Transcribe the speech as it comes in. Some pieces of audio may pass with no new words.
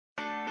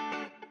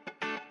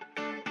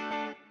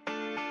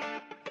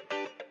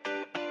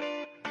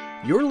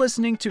You're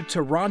listening to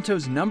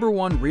Toronto's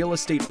 #1 real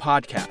estate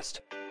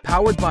podcast,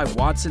 powered by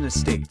Watson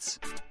Estates.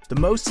 The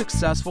most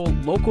successful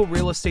local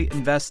real estate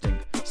investing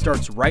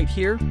starts right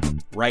here,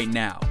 right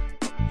now.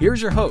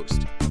 Here's your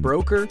host,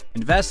 broker,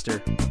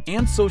 investor,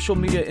 and social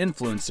media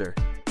influencer,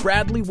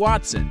 Bradley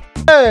Watson.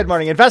 Good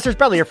morning, investors.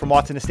 Bradley here from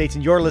Watson Estates,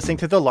 and you're listening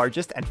to the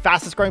largest and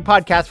fastest growing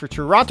podcast for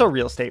Toronto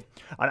real estate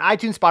on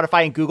iTunes,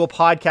 Spotify, and Google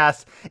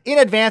Podcasts. In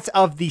advance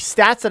of the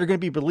stats that are going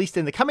to be released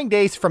in the coming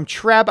days from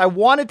TREB, I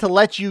wanted to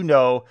let you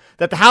know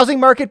that the housing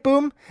market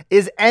boom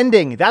is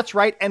ending. That's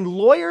right, and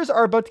lawyers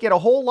are about to get a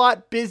whole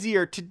lot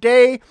busier.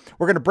 Today,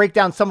 we're going to break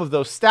down some of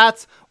those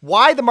stats,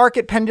 why the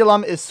market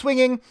pendulum is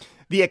swinging,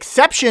 the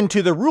exception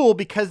to the rule,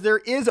 because there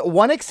is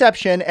one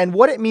exception, and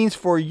what it means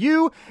for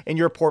you and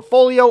your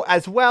portfolio,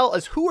 as well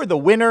as who are the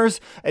winners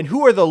and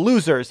who are the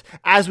losers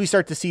as we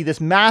start to see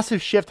this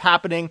massive shift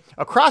happening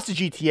across the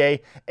GTA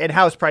and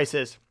house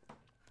prices.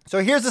 So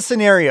here's the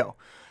scenario.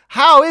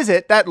 How is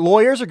it that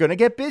lawyers are going to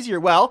get busier?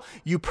 Well,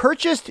 you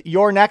purchased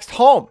your next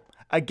home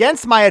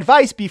against my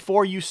advice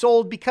before you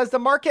sold, because the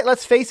market,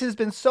 let's face it, has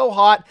been so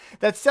hot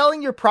that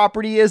selling your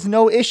property is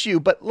no issue.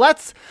 But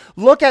let's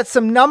look at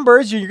some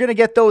numbers. You're going to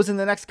get those in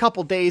the next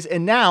couple days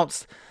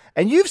announced.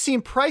 And you've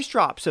seen price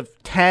drops of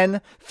 10,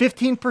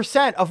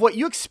 15% of what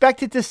you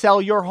expected to sell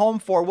your home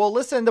for. Well,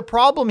 listen, the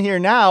problem here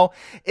now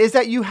is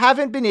that you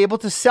haven't been able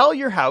to sell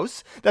your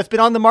house that's been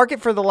on the market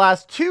for the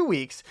last 2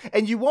 weeks,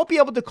 and you won't be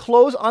able to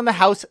close on the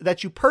house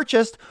that you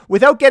purchased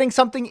without getting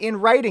something in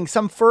writing,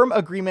 some firm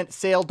agreement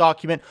sale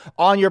document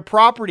on your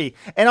property.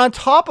 And on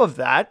top of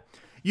that,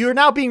 you're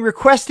now being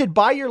requested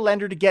by your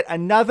lender to get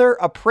another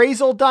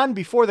appraisal done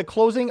before the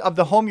closing of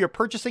the home you're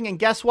purchasing. And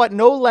guess what?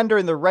 No lender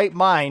in their right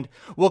mind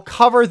will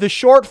cover the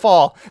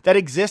shortfall that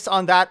exists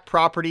on that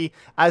property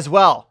as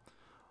well.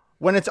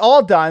 When it's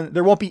all done,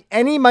 there won't be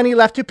any money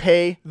left to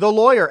pay the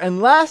lawyer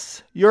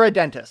unless you're a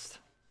dentist,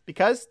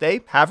 because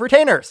they have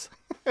retainers.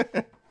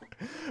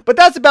 But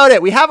that's about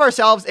it. We have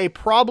ourselves a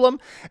problem,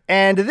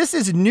 and this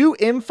is new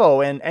info.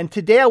 And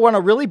today I want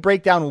to really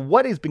break down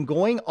what has been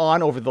going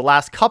on over the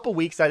last couple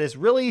weeks that is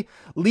really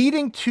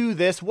leading to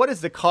this. What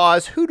is the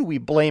cause? Who do we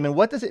blame? And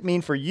what does it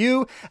mean for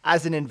you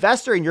as an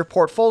investor in your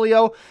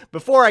portfolio?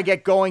 Before I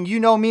get going, you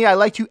know me, I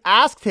like to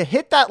ask to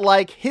hit that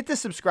like, hit the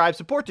subscribe,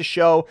 support the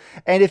show.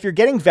 And if you're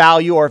getting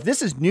value, or if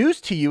this is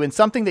news to you and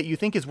something that you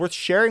think is worth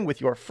sharing with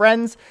your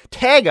friends,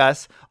 tag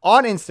us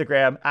on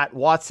Instagram at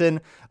Watson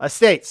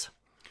Estates.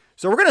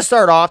 So we're going to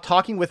start off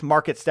talking with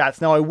market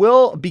stats. Now, I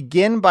will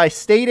begin by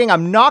stating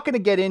I'm not going to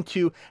get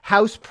into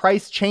house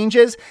price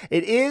changes.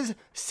 It is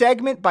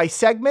segment by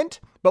segment,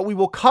 but we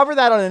will cover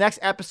that on the next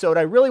episode.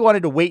 I really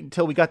wanted to wait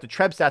until we got the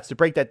TREB stats to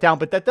break that down,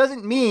 but that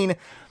doesn't mean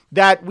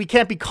that we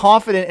can't be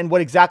confident in what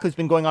exactly has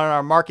been going on in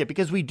our market,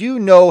 because we do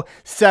know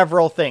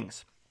several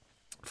things.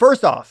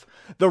 First off,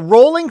 the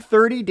rolling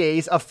 30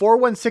 days of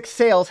 416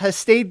 sales has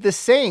stayed the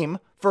same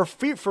for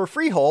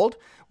freehold,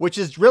 which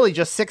is really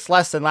just 6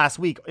 less than last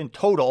week in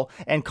total,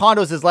 and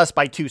condos is less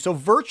by 2. So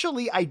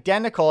virtually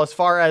identical as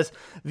far as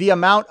the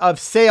amount of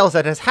sales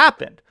that has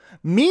happened.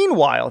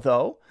 Meanwhile,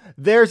 though,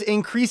 there's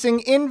increasing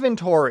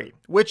inventory,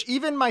 which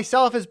even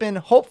myself has been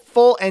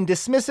hopeful and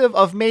dismissive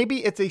of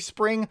maybe it's a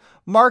spring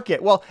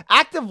market. Well,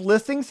 active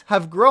listings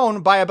have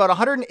grown by about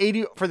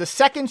 180 for the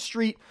second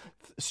straight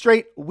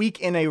week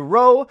in a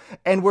row,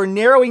 and we're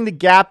narrowing the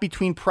gap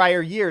between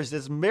prior years.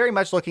 It's very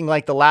much looking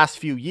like the last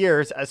few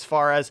years as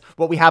far as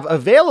what we have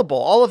available.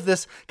 All of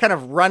this kind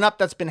of run up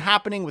that's been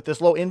happening with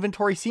this low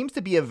inventory seems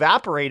to be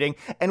evaporating,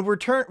 and we're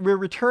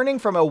returning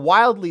from a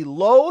wildly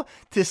low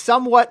to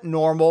somewhat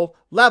normal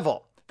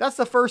level. That's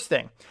the first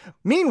thing.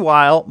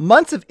 Meanwhile,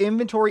 months of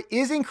inventory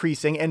is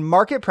increasing and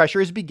market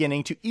pressure is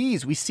beginning to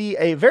ease. We see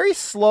a very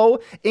slow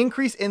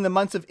increase in the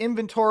months of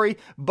inventory,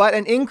 but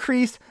an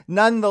increase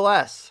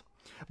nonetheless.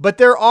 But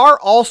there are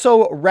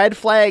also red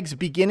flags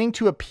beginning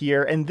to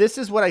appear, and this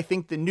is what I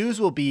think the news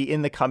will be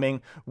in the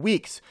coming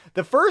weeks.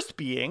 The first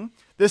being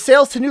the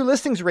sales to new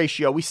listings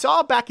ratio. We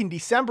saw back in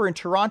December in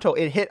Toronto,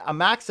 it hit a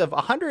max of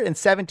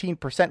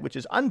 117%, which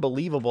is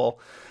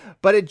unbelievable,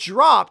 but it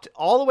dropped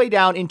all the way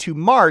down into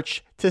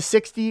March to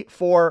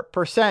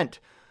 64%.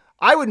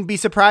 I wouldn't be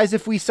surprised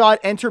if we saw it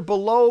enter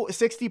below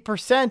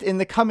 60% in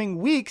the coming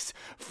weeks,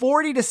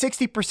 40 to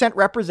 60%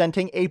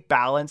 representing a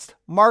balanced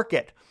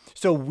market.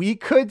 So we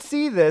could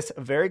see this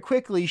very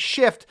quickly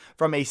shift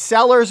from a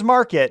seller's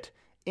market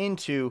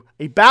into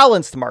a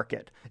balanced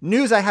market.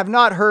 News I have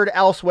not heard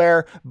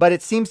elsewhere, but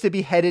it seems to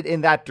be headed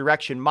in that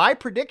direction. My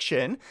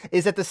prediction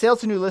is that the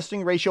sales to new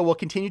listing ratio will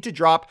continue to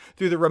drop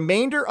through the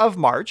remainder of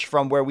March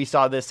from where we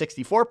saw the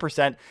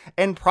 64%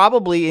 and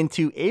probably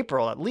into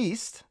April at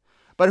least.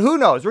 But who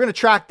knows? We're going to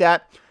track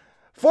that.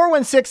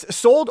 416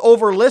 sold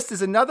over list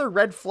is another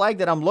red flag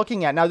that I'm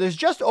looking at. Now, there's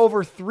just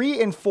over 3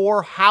 in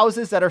 4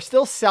 houses that are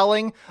still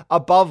selling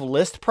above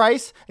list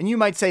price. And you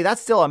might say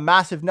that's still a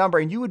massive number,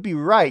 and you would be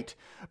right.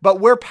 but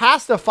we're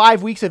past the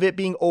 5 weeks of it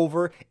being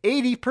over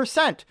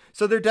 80%.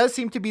 So there does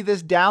seem to be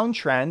this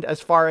downtrend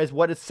as far as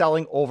what is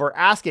selling over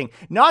asking.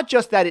 Not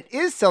just that it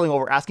is selling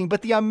over asking,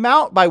 but the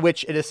amount by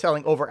which it is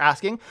selling over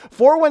asking.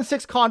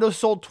 416 condos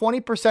sold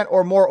 20%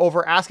 or more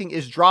over asking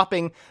is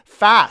dropping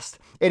fast.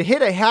 It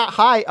hit a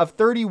high of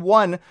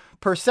 31%,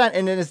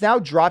 and it has now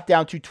dropped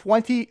down to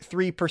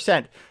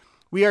 23%.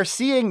 We are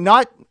seeing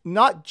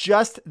not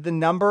just the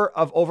number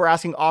of over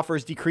asking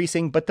offers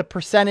decreasing, but the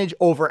percentage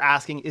over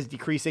asking is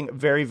decreasing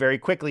very, very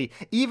quickly.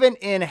 Even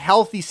in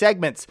healthy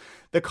segments,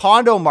 the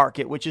condo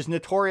market, which is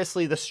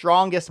notoriously the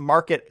strongest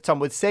market, some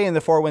would say, in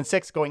the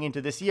 416 going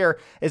into this year,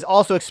 is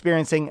also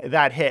experiencing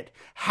that hit.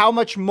 How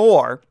much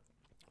more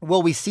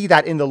will we see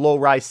that in the low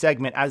rise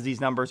segment as these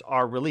numbers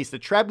are released? The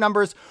TREB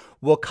numbers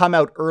will come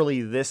out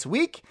early this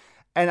week.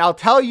 And I'll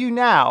tell you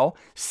now,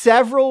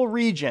 several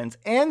regions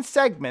and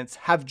segments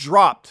have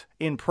dropped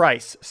in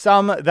price,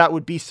 some that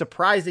would be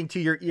surprising to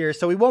your ears.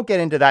 So we won't get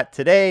into that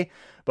today,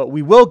 but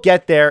we will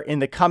get there in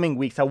the coming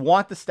weeks. I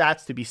want the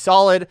stats to be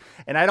solid,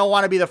 and I don't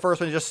want to be the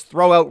first one to just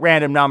throw out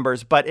random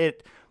numbers, but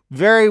it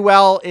very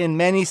well in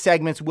many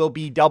segments will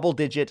be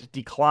double-digit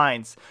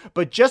declines.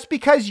 But just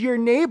because your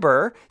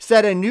neighbor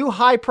set a new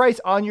high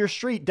price on your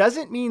street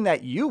doesn't mean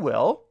that you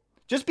will.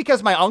 Just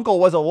because my uncle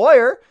was a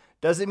lawyer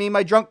doesn't mean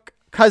my drunk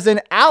cousin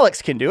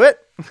Alex can do it.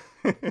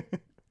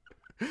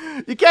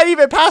 You can't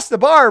even pass the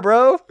bar,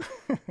 bro.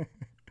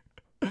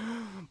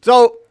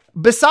 So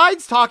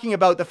besides talking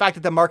about the fact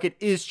that the market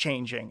is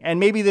changing, and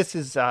maybe this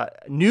is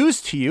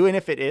news to you, and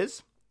if it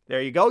is,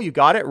 there you go. You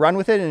got it. Run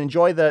with it and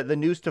enjoy the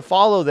news to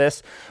follow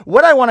this.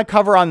 What I want to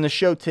cover on the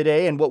show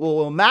today and what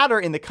will matter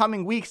in the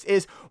coming weeks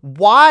is,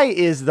 why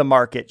is the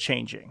market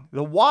changing?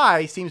 The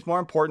why seems more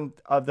important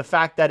of the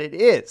fact that it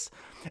is.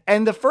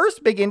 And the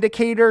first big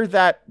indicator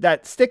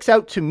that sticks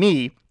out to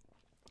me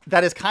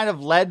that has kind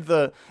of led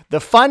the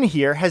fun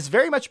here has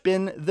very much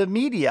been the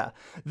media.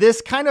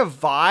 This kind of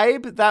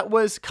vibe that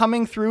was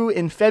coming through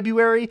in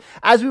February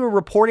as we were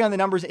reporting on the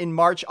numbers in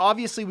March.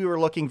 Obviously, we were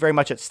looking very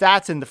much at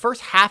stats, and the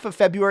first half of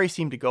February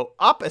seemed to go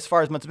up as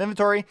far as months of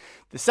inventory.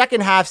 The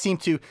second half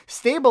seemed to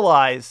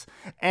stabilize,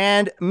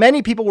 and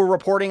many people were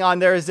reporting on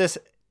there is this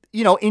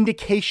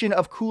indication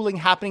of cooling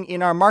happening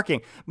in our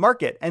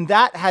market. And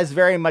that has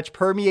very much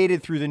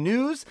permeated through the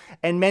news,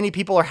 and many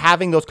people are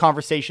having those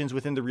conversations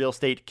within the real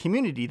estate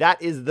community.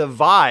 That is the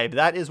vibe.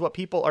 That is what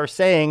people are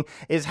saying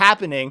is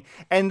happening.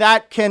 And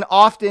that can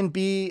often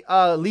be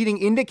a leading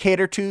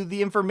indicator to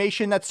the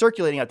information that's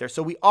circulating out there.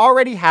 So we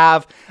already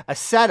have a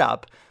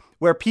setup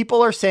where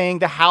people are saying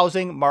the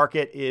housing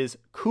market is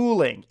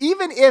cooling.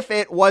 Even if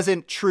it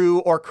wasn't true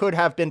or could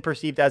have been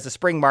perceived as a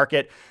spring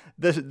market,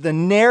 the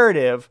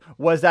narrative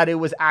was that it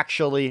was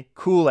actually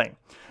cooling.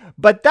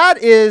 But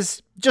that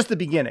is just the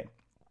beginning.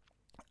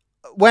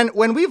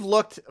 When we've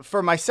looked,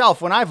 for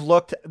myself, when I've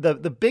looked, the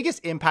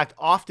biggest impact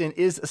often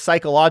is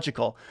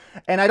psychological.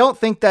 And I don't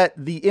think that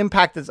the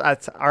impact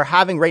that are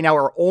having right now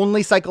are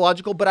only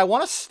psychological, but I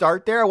want to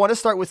start there. I want to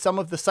start with some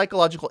of the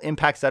psychological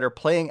impacts that are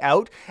playing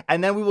out,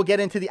 and then we will get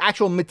into the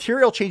actual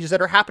material changes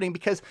that are happening,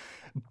 because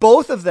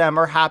both of them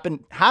are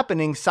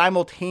happening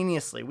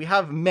simultaneously. We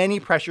have many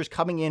pressures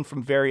coming in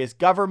from various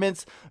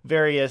governments,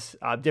 various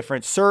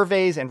different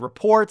surveys and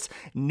reports,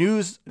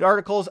 news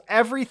articles.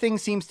 Everything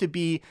seems to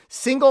be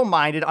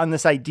single-minded on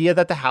this idea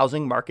that the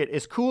housing market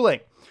is cooling.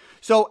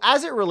 So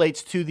as it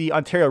relates to the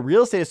Ontario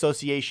Real Estate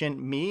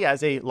Association, me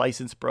as a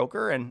licensed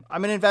broker, and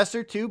I'm an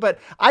investor too, but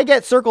I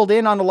get circled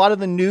in on a lot of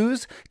the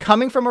news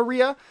coming from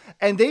OREA,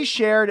 and they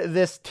shared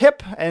this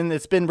tip, and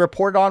it's been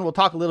reported on, we'll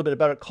talk a little bit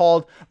about it,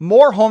 called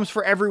More Homes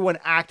for Everyone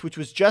Act, which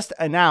was just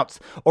announced.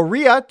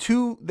 OREA,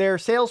 to their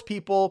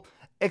salespeople,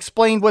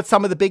 explained what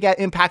some of the big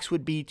impacts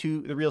would be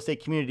to the real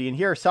estate community, and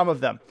here are some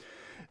of them.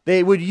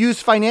 They would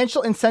use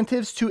financial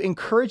incentives to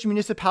encourage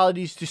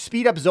municipalities to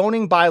speed up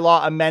zoning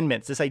bylaw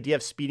amendments, this idea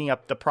of speeding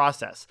up the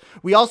process.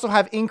 We also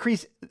have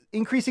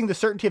increasing the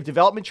certainty of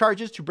development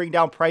charges to bring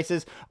down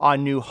prices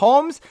on new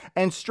homes,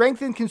 and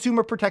strengthen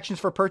consumer protections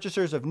for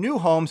purchasers of new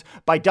homes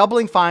by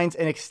doubling fines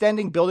and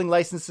extending building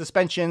license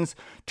suspensions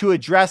to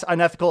address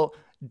unethical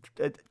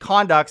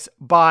conducts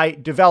by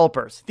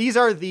developers. These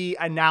are the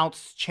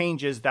announced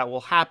changes that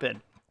will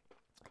happen.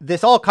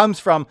 This all comes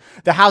from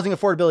the Housing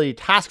Affordability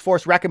Task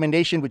Force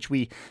recommendation, which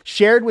we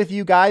shared with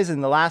you guys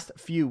in the last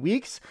few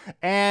weeks.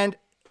 And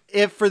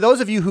if for those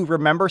of you who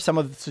remember some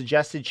of the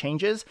suggested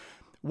changes,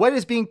 what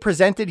is being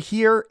presented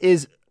here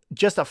is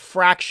just a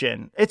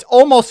fraction. It's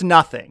almost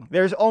nothing.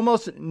 There's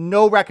almost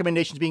no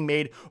recommendations being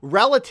made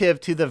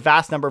relative to the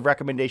vast number of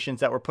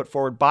recommendations that were put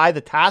forward by the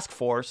task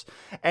force.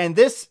 And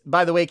this,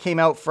 by the way, came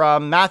out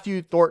from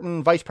Matthew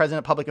Thornton, Vice President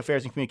of Public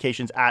Affairs and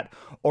Communications at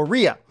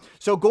OREA.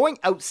 So going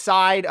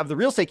outside of the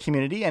real estate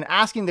community and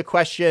asking the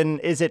question,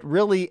 is it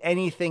really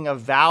anything of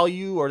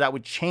value or that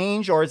would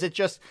change? Or is it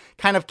just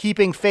kind of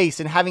keeping face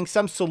and having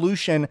some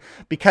solution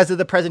because of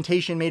the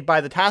presentation made by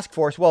the task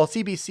force? Well,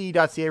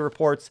 CBC.ca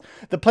reports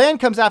the plan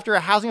comes after after a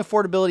housing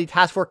affordability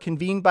task force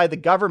convened by the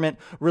government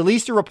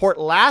released a report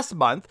last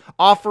month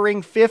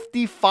offering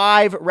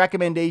 55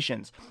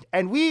 recommendations.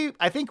 And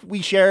I think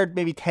we shared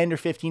maybe 10 or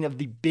 15 of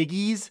the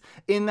biggies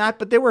in that,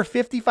 but there were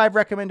 55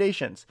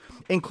 recommendations,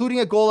 including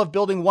a goal of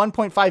building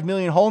 1.5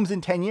 million homes in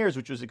 10 years,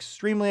 which was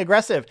extremely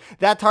aggressive.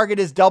 That target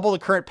is double the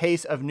current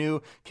pace of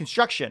new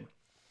construction.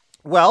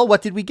 Well,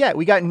 what did we get?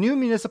 We got new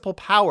municipal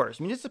powers.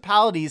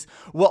 Municipalities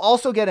will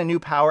also get a new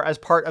power as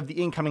part of the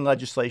incoming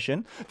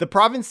legislation. The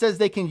province says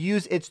they can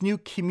use its new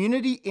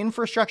Community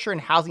Infrastructure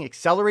and Housing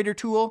Accelerator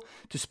tool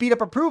to speed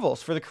up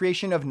approvals for the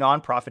creation of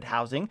nonprofit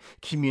housing,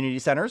 community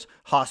centers,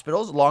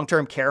 hospitals,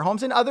 long-term care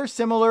homes, and other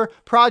similar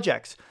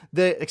projects.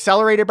 The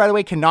accelerator, by the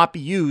way, cannot be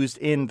used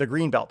in the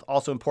Greenbelt,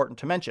 also important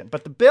to mention.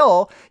 But the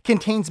bill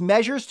contains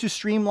measures to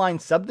streamline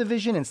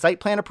subdivision and site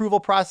plan approval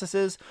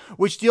processes,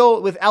 which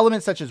deal with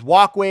elements such as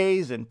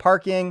walkways and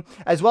parking,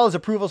 as well as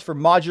approvals for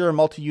modular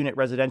multi-unit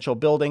residential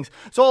buildings.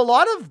 So a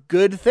lot of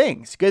good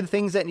things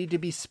that need to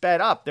be sped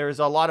up. There's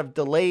a lot of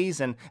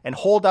delays and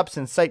holdups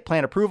in site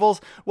plan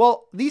approvals.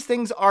 Well, these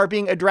things are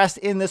being addressed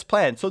in this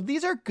plan. So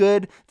these are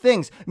good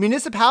things.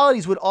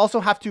 Municipalities would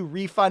also have to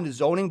refund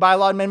zoning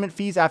bylaw amendment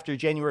fees after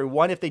January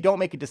 1 if they don't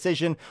make a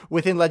decision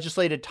within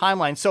legislated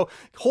timelines. So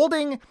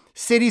holding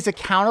cities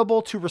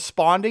accountable to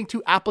responding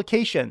to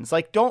applications.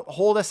 Like, don't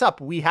hold us up.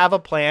 We have a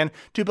plan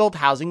to build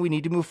housing we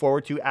need to move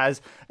forward to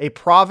as a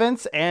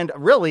province and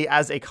really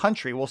as a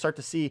country. We'll start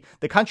to see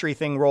the country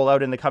thing roll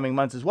out in the coming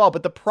months as well.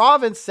 But the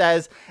province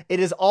says it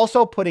is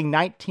also putting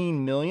 $19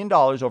 million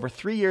over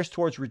 3 years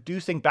towards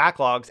reducing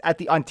backlogs at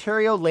the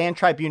Ontario Land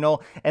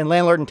Tribunal and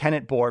Landlord and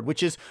Tenant Board,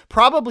 which is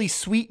probably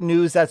sweet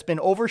news that's been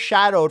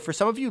overshadowed for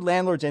some of you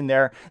landlords in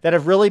there that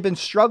have really been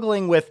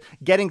struggling with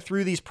getting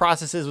through these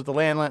processes with the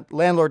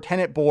Landlord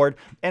Tenant Board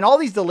and all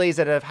these delays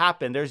that have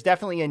happened. There's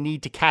definitely a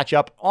need to catch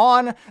up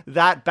on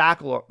that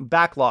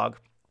backlog.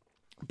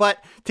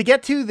 But to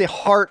get to the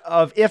heart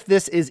of if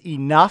this is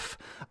enough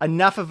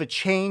of a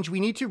change, we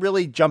need to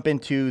really jump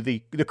into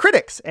the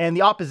critics and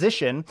the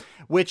opposition,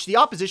 which the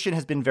opposition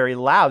has been very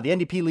loud. The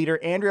NDP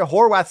leader, Andrea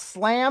Horwath,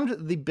 slammed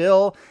the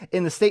bill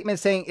in the statement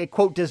saying it,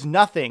 quote, does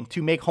nothing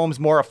to make homes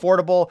more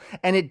affordable,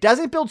 and it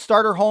doesn't build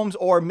starter homes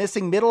or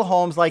missing middle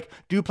homes like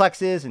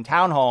duplexes and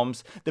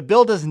townhomes. The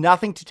bill does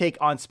nothing to take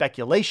on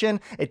speculation.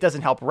 It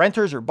doesn't help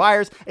renters or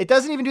buyers. It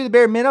doesn't even do the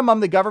bare minimum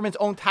the government's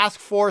own task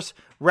force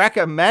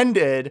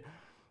recommended,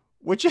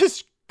 which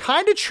is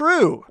kind of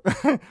true.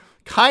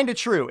 Kind of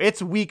true.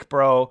 It's weak,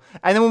 bro.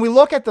 And then when we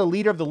look at the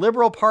leader of the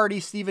Liberal Party,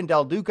 Stephen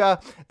Del Duca,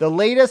 the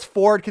latest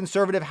Ford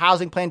conservative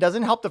housing plan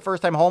doesn't help the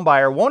first-time home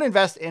buyer, won't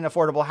invest in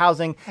affordable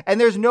housing, and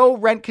there's no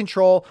rent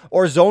control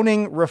or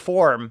zoning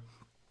reform.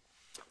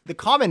 The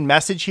common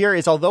message here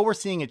is, although we're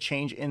seeing a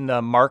change in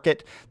the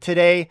market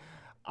today,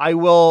 I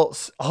will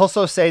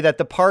also say that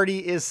the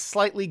party is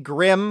slightly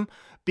grim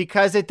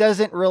because it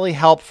doesn't really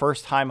help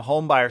first-time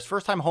home buyers.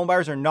 First-time home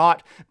buyers are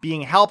not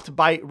being helped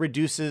by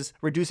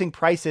reducing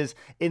prices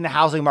in the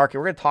housing market.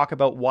 We're going to talk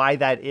about why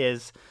that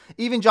is.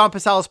 Even John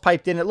Passalis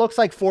piped in. It looks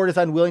like Ford is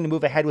unwilling to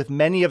move ahead with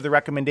many of the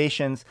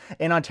recommendations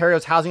in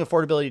Ontario's Housing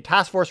Affordability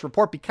Task Force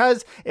report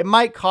because it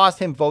might cost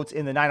him votes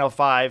in the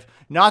 905.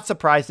 Not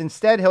surprised.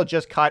 Instead, he'll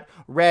just cut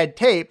red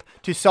tape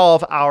to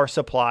solve our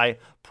supply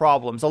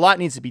problems. A lot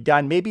needs to be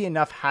done. Maybe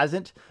enough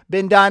hasn't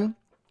been done.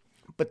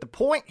 But the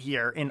point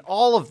here in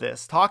all of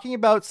this, talking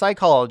about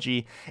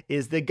psychology,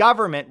 is the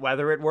government,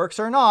 whether it works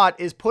or not,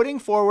 is putting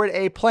forward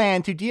a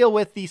plan to deal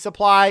with the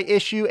supply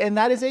issue. And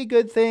that is a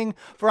good thing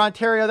for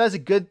Ontario. That's a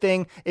good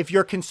thing if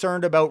you're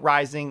concerned about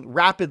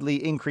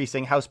rapidly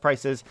increasing house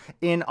prices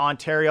in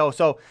Ontario.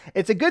 So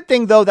it's a good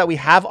thing, though, that we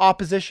have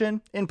opposition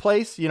in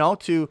place,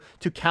 to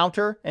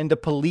counter and to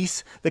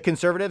police the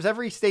Conservatives.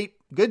 Every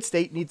good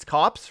state needs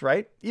cops,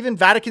 right? Even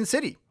Vatican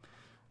City.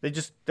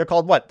 They're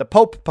called what? The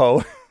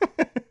Pope-po.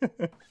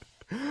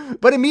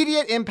 But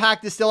immediate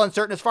impact is still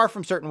uncertain. It's far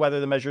from certain whether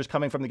the measures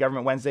coming from the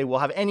government Wednesday will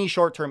have any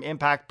short-term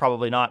impact,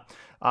 probably not,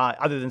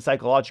 other than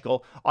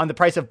psychological, on the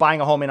price of buying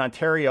a home in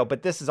Ontario.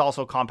 But this is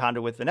also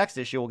compounded with the next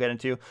issue we'll get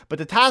into. But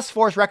the task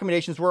force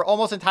recommendations were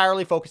almost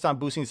entirely focused on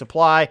boosting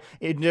supply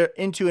into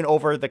and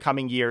over the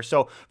coming year.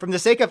 So from the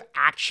sake of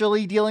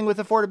actually dealing with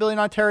affordability in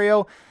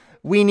Ontario,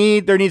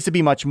 there needs to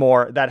be much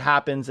more that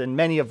happens, and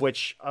many of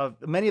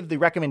the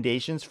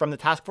recommendations from the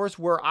task force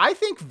were, I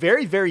think,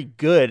 very, very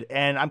good.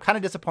 And I'm kind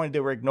of disappointed they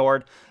were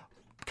ignored,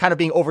 kind of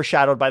being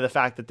overshadowed by the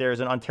fact that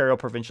there's an Ontario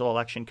provincial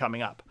election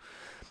coming up.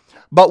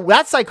 But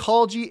that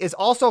psychology is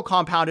also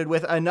compounded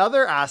with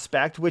another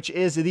aspect, which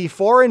is the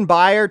foreign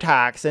buyer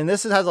tax. And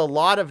this has a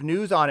lot of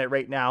news on it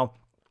right now,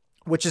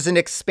 which is an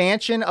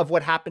expansion of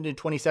what happened in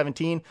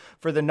 2017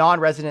 for the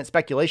non-resident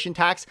speculation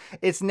tax.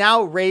 It's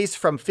now raised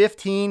from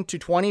 15 to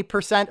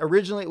 20%.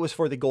 Originally, it was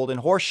for the Golden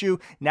Horseshoe.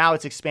 Now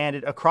it's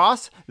expanded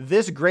across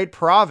this great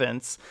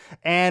province.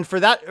 And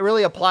for that, it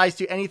really applies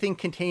to anything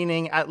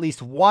containing at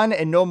least one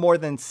and no more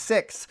than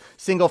 6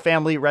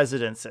 single-family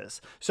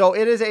residences. So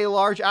it is a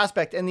large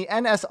aspect. And the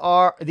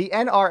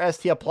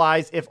NRST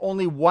applies if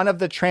only one of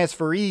the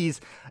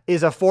transferees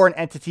is a foreign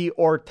entity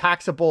or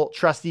taxable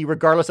trustee,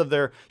 regardless of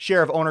their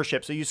share of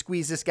ownership. So you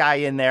squeeze this guy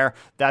in there,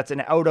 that's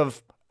an out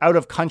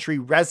of country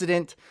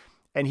resident,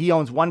 and he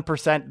owns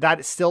 1%.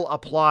 That still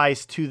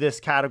applies to this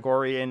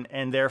category,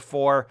 and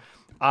therefore,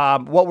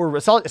 what we're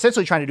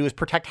essentially trying to do is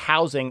protect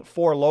housing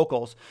for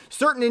locals.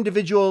 Certain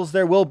individuals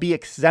there will be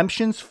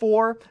exemptions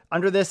for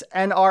under this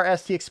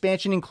NRST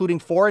expansion, including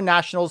foreign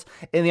nationals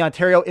in the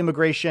Ontario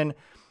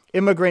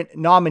Immigrant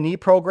Nominee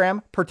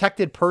Program,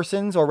 protected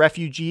persons or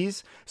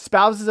refugees,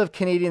 spouses of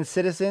Canadian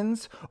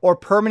citizens, or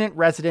permanent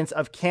residents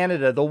of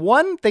Canada. The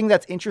one thing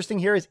that's interesting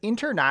here is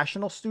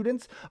international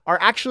students are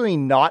actually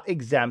not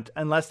exempt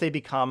unless they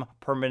become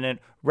permanent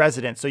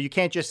residents. So you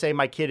can't just say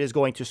my kid is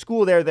going to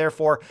school there,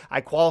 therefore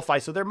I qualify.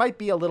 So there might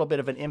be a little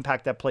bit of an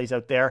impact that plays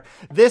out there.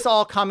 This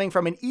all coming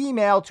from an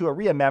email to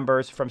OREA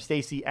members from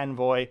Stacey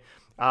Envoy,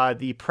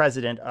 the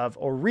president of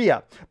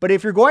OREA. But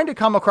if you're going to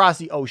come across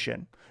the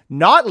ocean,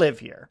 not live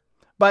here,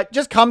 but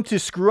just come to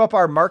screw up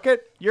our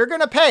market, you're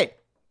going to pay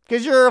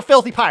because you're a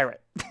filthy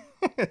pirate.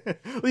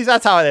 At least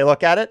that's how they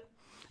look at it.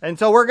 And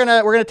so we're going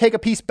to take a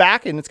piece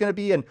back, and it's going to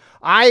be an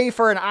eye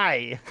for an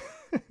eye.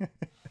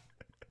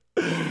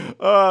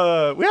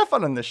 We have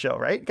fun on this show,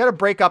 right? Got to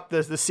break up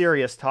the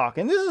serious talk.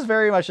 And this is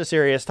very much a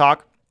serious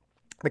talk.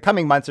 The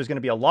coming months, there's going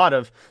to be a lot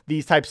of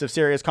these types of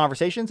serious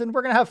conversations, and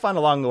we're going to have fun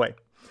along the way.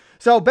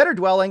 So Better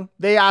Dwelling,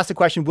 they asked the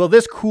question, will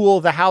this cool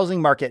the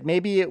housing market?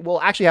 Maybe it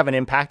will actually have an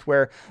impact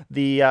where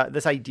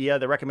this idea,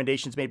 the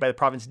recommendations made by the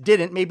province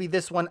didn't. Maybe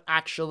this one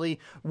actually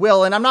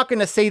will. And I'm not going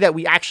to say that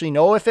we actually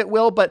know if it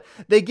will, but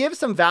they give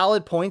some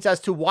valid points as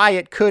to why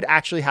it could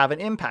actually have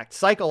an impact.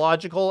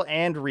 Psychological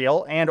and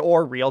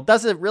or real.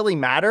 Does it really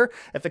matter?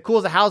 If it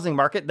cools the housing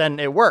market, then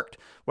it worked,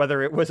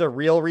 whether it was a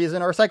real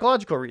reason or a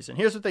psychological reason.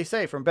 Here's what they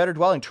say from Better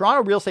Dwelling.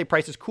 Toronto real estate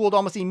prices cooled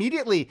almost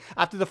immediately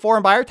after the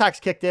foreign buyer tax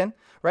kicked in.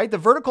 Right? The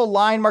vertical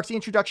line marks the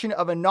introduction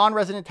of a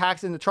non-resident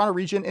tax in the Toronto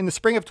region in the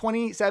spring of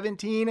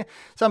 2017.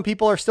 Some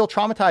people are still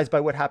traumatized by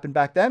what happened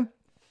back then.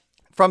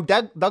 From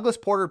Douglas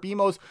Porter,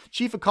 BMO's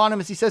chief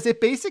economist, he says it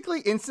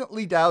basically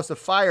instantly doused the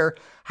fire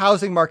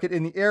housing market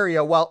in the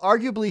area while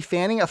arguably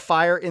fanning a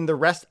fire in the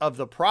rest of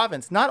the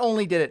province. Not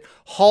only did it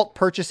halt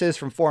purchases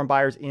from foreign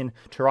buyers in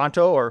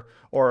Toronto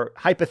or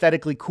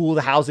hypothetically cool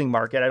the housing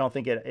market. I don't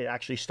think it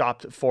actually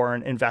stopped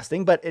foreign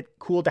investing, but it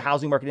cooled the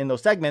housing market in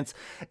those segments.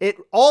 It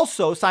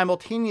also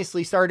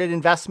simultaneously started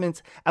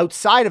investments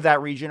outside of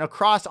that region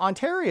across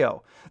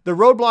Ontario. The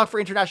roadblock for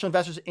international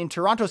investors in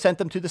Toronto sent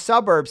them to the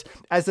suburbs.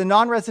 As the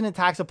non-resident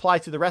tax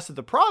applies to the rest of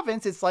the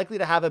province, it's likely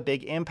to have a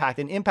big impact,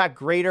 an impact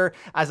greater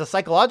as a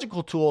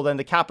psychological tool than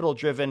the capital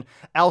driven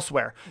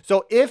elsewhere.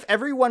 So if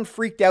everyone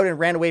freaked out and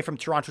ran away from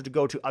Toronto to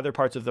go to other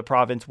parts of the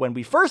province when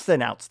we first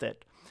announced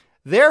it,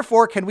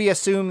 therefore, can we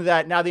assume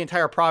that now the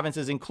entire province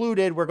is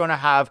included, we're going to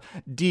have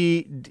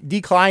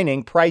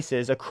declining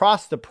prices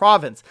across the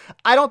province?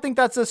 I don't think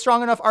that's a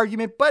strong enough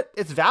argument, but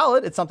it's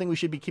valid. It's something we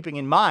should be keeping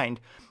in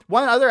mind.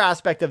 One other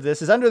aspect of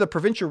this is under the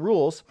provincial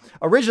rules.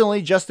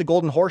 Originally, just the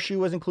Golden Horseshoe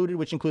was included,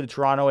 which included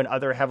Toronto and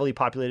other heavily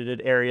populated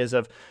areas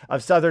of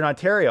southern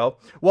Ontario.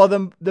 Well,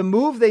 the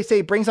move, they say,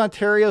 brings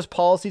Ontario's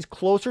policies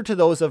closer to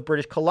those of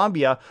British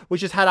Columbia,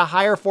 which has had a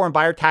higher foreign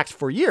buyer tax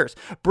for years.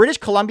 British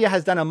Columbia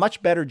has done a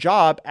much better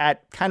job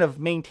at kind of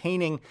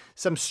maintaining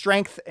some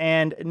strength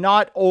and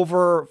not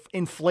over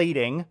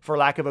inflating, for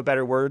lack of a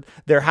better word,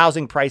 their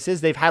housing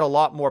prices. They've had a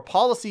lot more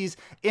policies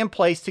in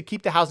place to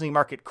keep the housing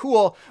market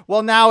cool.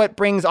 Well, now it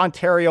brings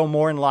Ontario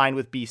more in line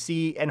with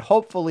BC, and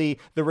hopefully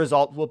the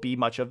result will be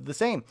much of the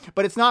same.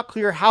 But it's not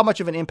clear how much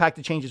of an impact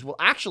the changes will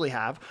actually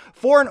have.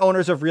 Foreign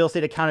owners of real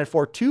estate accounted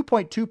for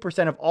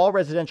 2.2% of all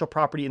residential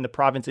property in the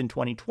province in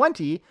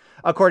 2020,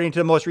 according to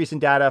the most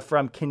recent data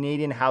from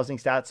Canadian Housing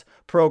Stats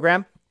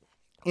Program.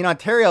 In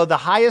Ontario, the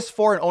highest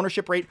foreign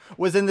ownership rate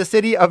was in the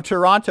city of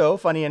Toronto,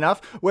 funny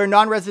enough, where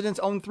non-residents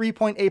own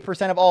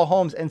 3.8% of all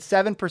homes and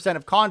 7%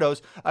 of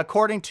condos,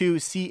 according to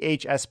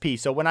CHSP.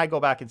 So when I go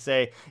back and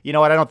say, you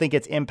know what, I don't think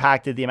it's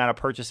impacted the amount of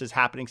purchases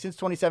happening since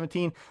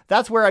 2017,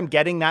 that's where I'm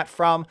getting that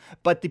from.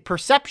 But the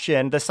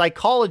perception, the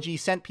psychology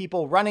sent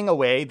people running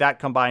away, that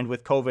combined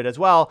with COVID as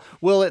well,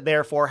 will it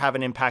therefore have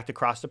an impact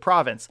across the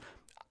province?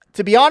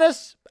 To be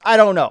honest, I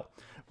don't know.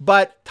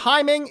 But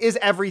timing is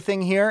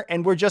everything here,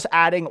 and we're just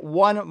adding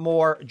one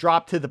more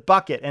drop to the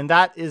bucket, and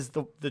that is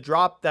the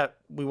drop that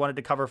we wanted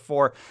to cover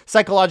for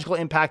psychological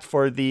impact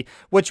for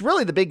which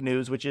really the big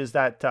news, which is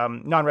that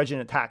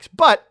non-resident tax.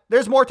 But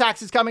there's more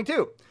taxes coming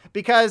too,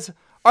 because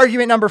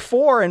argument number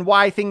 4 and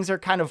why things are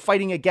kind of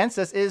fighting against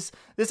us is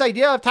this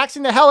idea of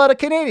taxing the hell out of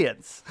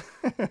Canadians.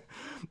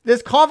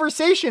 This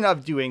conversation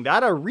of doing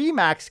that, a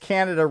RE/MAX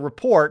Canada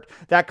report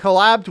that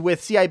collabed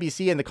with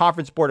CIBC and the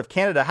Conference Board of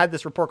Canada had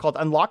this report called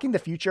Unlocking the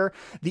Future,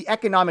 the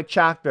Economic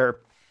Chapter,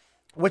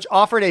 which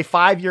offered a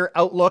 5-year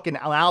outlook and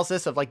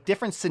analysis of like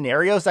different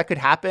scenarios that could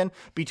happen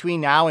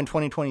between now and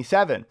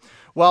 2027.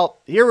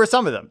 Well, here were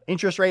some of them: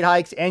 interest rate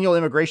hikes, annual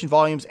immigration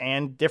volumes,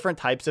 and different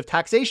types of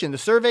taxation. The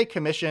survey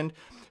commissioned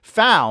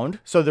found,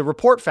 so the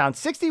report found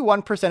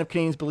 61% of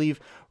Canadians believe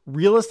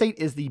real estate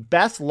is the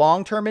best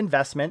long-term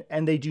investment,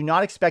 and they do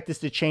not expect this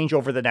to change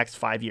over the next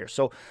 5 years.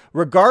 So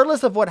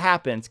regardless of what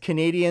happens,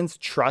 Canadians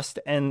trust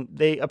and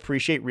they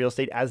appreciate real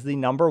estate as the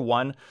number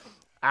one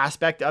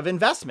aspect of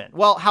investment.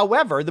 Well,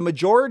 however, the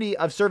majority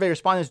of survey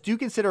respondents do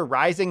consider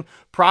rising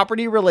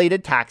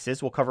property-related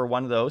taxes. We'll cover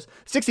one of those.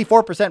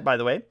 64%, by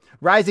the way.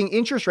 Rising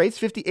interest rates,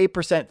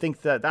 58%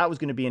 think that was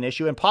going to be an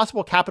issue. And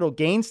possible capital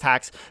gains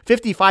tax,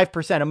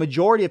 55%. A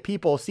majority of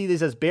people see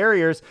these as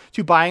barriers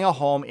to buying a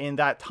home in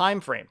that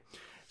time frame.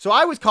 So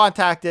I was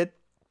contacted.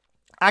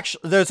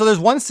 Actually, there's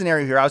one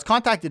scenario here. I was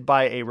contacted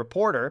by a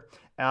reporter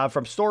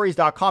from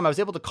stories.com. I was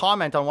able to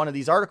comment on one of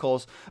these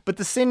articles, but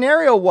the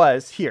scenario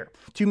was here.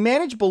 To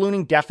manage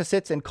ballooning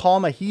deficits and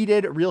calm a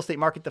heated real estate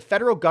market, the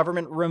federal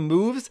government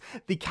removes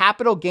the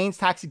capital gains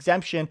tax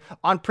exemption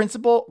on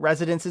principal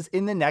residences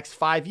in the next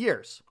 5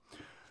 years.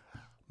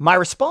 My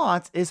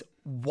response is,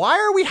 why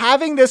are we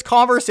having this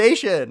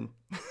conversation?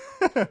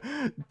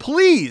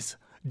 Please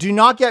do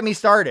not get me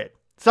started.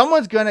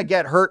 Someone's going to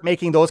get hurt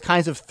making those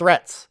kinds of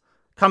threats.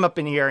 Come up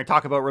in here and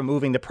talk about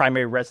removing the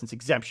primary residence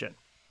exemption.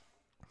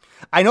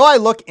 I know I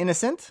look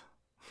innocent,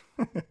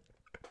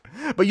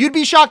 but you'd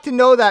be shocked to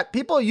know that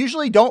people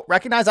usually don't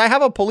recognize I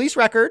have a police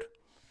record.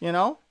 You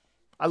know,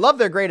 I love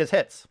their greatest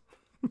hits.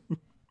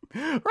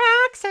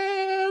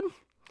 Roxanne.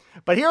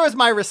 But here was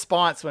my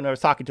response when I was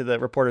talking to the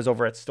reporters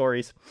over at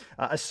Stories.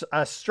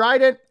 A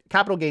strident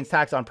capital gains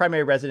tax on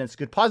primary residence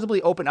could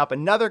possibly open up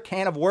another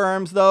can of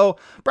worms, though.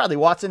 Bradley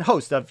Watson,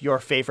 host of Your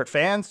Favorite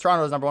Fans,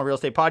 Toronto's #1 real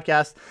estate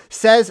podcast,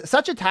 says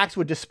such a tax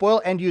would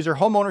despoil end-user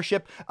home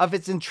ownership of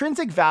its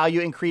intrinsic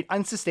value and create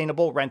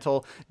unsustainable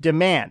rental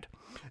demand.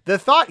 The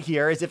thought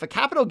here is if a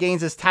capital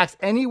gains is taxed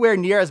anywhere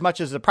near as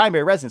much as the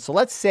primary residence, so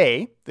let's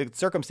say the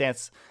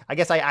circumstance, I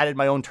guess I added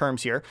my own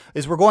terms here,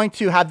 is we're going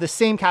to have the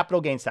same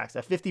capital gains tax,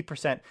 a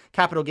 50%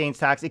 capital gains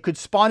tax. It could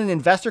spawn an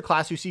investor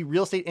class who see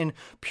real estate in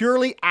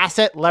purely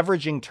asset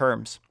leveraging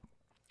terms.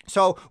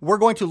 So we're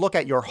going to look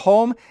at your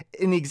home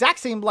in the exact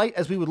same light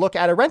as we would look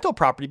at a rental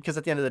property, because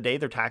at the end of the day,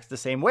 they're taxed the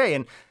same way.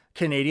 And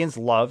Canadians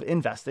love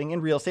investing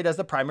in real estate as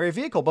the primary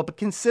vehicle. But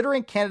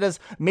considering Canada's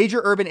major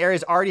urban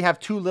areas already have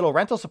too little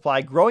rental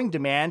supply, growing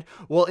demand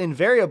will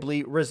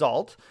invariably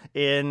result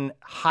in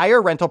higher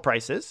rental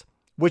prices,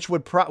 which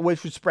would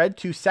spread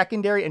to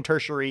secondary and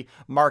tertiary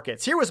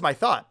markets. Here was my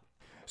thought.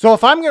 So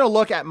if I'm going to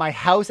look at my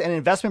house and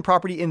investment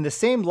property in the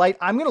same light,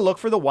 I'm going to look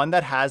for the one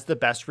that has the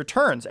best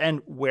returns.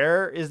 And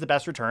where is the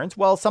best returns?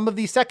 Well, some of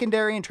these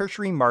secondary and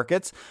tertiary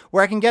markets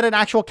where I can get an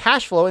actual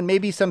cash flow and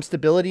maybe some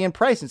stability in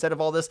price instead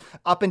of all this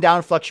up and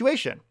down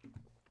fluctuation.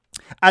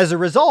 As a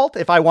result,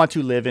 if I want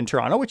to live in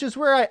Toronto, which is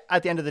where I,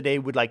 at the end of the day,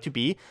 would like to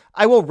be,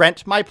 I will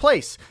rent my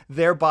place,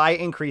 thereby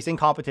increasing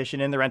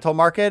competition in the rental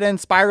market and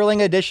spiraling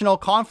additional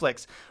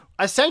conflicts.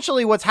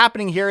 Essentially, what's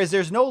happening here is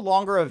there's no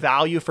longer a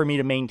value for me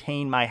to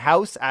maintain my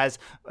house as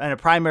a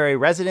primary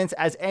residence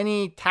as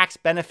any tax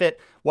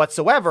benefit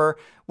whatsoever,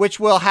 which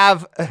will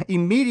have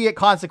immediate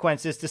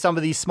consequences to some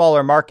of these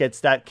smaller markets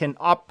that can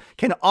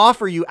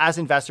offer you as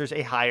investors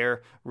a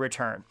higher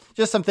return.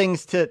 Just some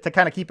things to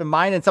kind of keep in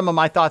mind and some of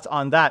my thoughts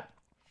on that.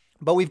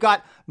 But we've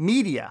got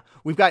media,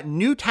 we've got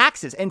new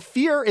taxes and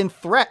fear and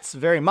threats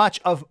very much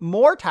of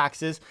more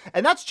taxes.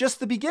 And that's just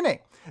the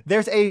beginning.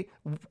 There's a,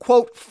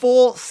 quote,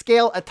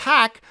 full-scale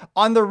attack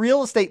on the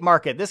real estate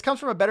market. This comes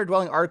from a Better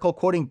Dwelling article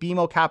quoting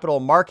BMO Capital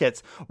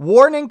Markets,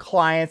 warning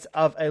clients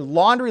of a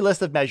laundry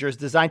list of measures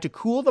designed to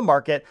cool the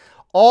market,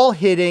 all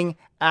hitting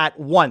at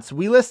once.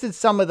 We listed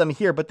some of them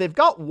here, but they've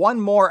got one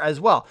more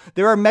as well.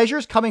 There are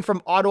measures coming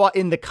from Ottawa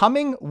in the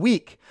coming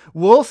week.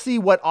 We'll see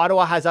what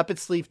Ottawa has up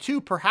its sleeve too,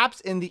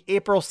 perhaps in the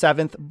April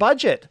 7th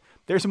budget.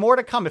 There's more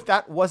to come if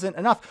that wasn't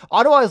enough.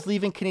 Ottawa is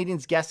leaving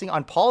Canadians guessing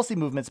on policy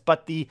movements,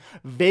 but the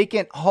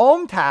vacant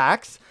home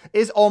tax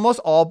is almost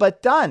all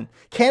but done.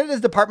 Canada's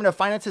Department of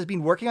Finance has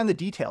been working on the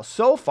details.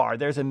 So far,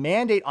 there's a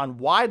mandate on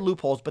wide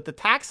loopholes, but the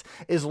tax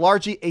is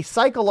largely a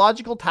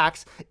psychological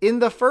tax in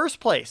the first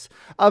place.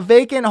 A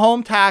vacant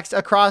home tax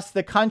across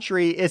the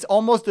country is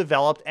almost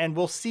developed, and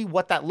we'll see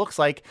what that looks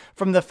like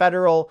from the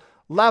federal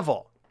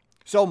level.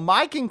 So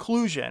my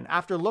conclusion,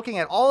 after looking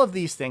at all of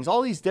these things,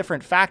 all these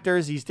different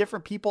factors, these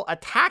different people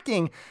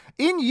attacking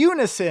in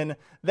unison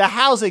the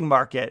housing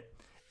market,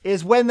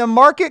 is when the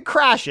market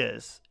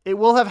crashes, it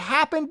will have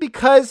happened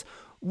because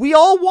we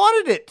all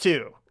wanted it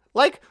to.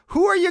 Like,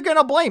 who are you going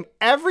to blame?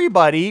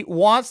 Everybody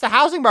wants the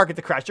housing market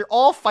to crash. They're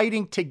all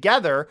fighting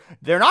together.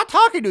 They're not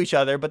talking to each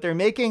other, but they're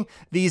making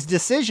these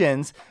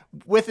decisions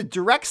with a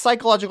direct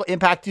psychological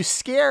impact to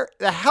scare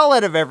the hell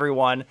out of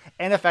everyone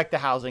and affect the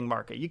housing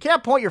market. You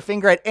can't point your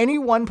finger at any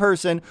one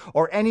person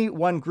or any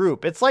one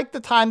group. It's like the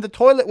time the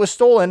toilet was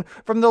stolen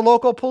from the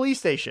local police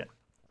station.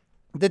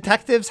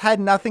 Detectives had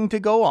nothing to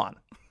go on.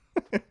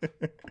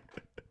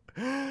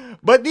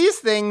 But these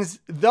things,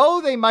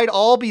 though they might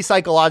all be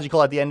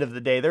psychological at the end of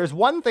the day, there's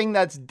one thing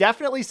that's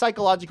definitely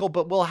psychological,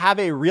 but will have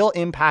a real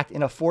impact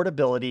in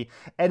affordability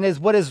and is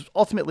what is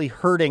ultimately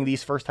hurting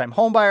these first-time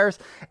homebuyers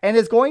and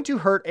is going to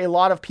hurt a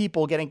lot of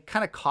people getting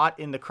kind of caught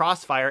in the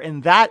crossfire,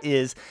 and that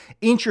is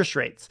interest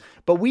rates.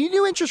 But we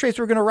knew interest rates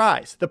were going to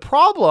rise. The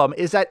problem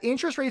is that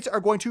interest rates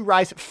are going to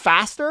rise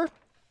faster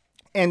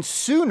and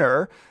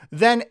sooner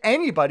than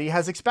anybody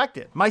has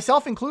expected,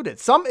 myself included.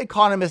 Some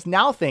economists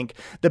now think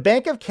the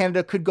Bank of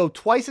Canada could go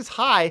twice as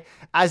high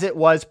as it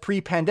was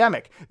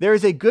pre-pandemic. There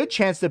is a good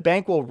chance the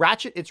bank will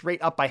ratchet its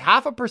rate up by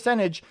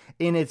 0.5%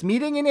 in its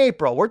meeting in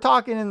April. We're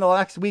talking in the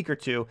next week or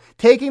two,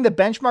 taking the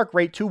benchmark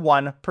rate to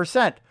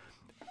 1%.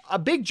 A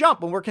big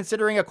jump when we're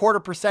considering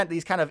 0.25%,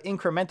 these kind of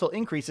incremental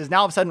increases. Now,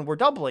 all of a sudden, we're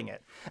doubling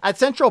it. At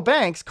central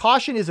banks,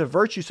 caution is a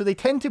virtue, so they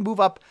tend to move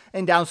up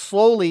and down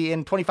slowly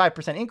in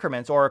 25%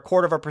 increments or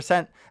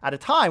 0.25% at a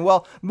time.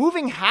 Well,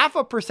 moving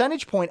 0.5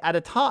 percentage point at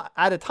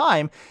a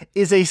time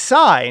is a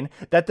sign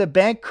that the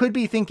bank could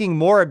be thinking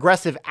more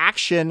aggressive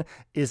action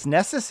is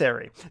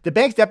necessary. The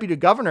bank's deputy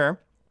governor,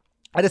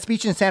 at a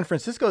speech in San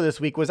Francisco this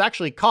week, was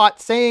actually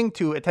caught saying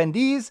to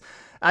attendees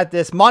at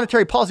this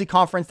monetary policy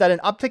conference that an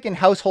uptick in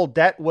household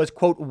debt was,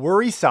 quote,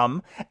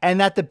 worrisome, and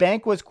that the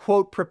bank was,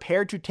 quote,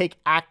 prepared to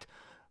act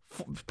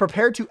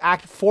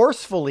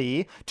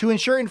forcefully to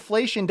ensure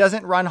inflation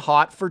doesn't run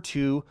hot for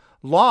too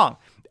long.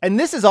 And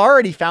this has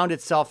already found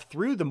itself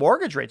through the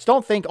mortgage rates.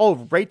 Don't think,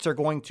 oh, rates are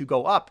going to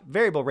go up.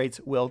 Variable rates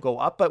will go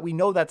up, but we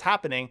know that's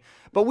happening.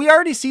 But we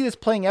already see this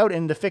playing out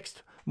in the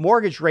fixed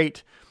mortgage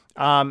rate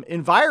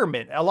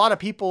environment. A lot of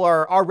people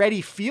are already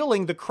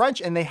feeling the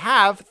crunch, and they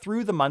have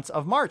through the months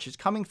of March. It's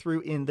coming through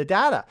in the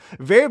data.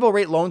 Variable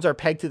rate loans are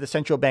pegged to the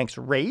central bank's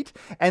rate,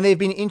 and they've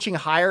been inching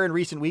higher in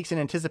recent weeks in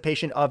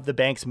anticipation of the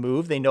bank's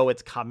move. They know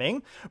it's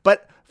coming,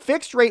 but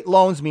fixed rate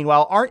loans,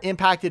 meanwhile, aren't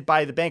impacted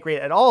by the bank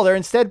rate at all. They're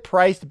instead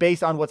priced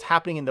based on what's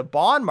happening in the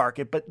bond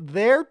market. But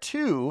there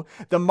too,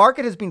 the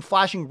market has been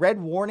flashing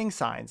red warning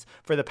signs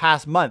for the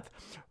past month.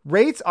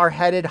 Rates are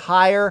headed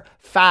higher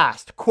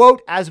fast.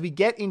 Quote, as we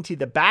get into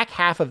the back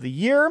half of the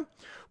year,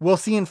 we'll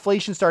see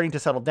inflation starting to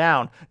settle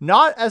down.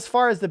 Not as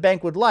far as the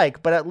bank would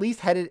like, but at least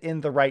headed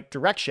in the right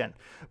direction.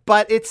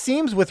 But it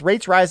seems with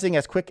rates rising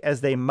as quick as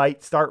they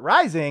might start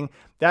rising,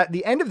 that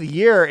the end of the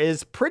year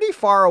is pretty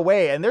far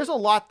away. And there's a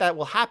lot that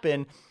will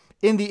happen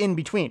in the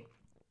in-between.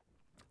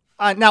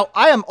 Now,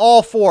 I am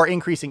all for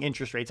increasing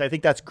interest rates. I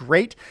think that's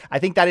great. I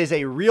think that is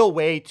a real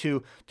way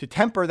to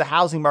temper the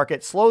housing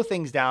market, slow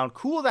things down,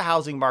 cool the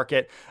housing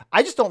market.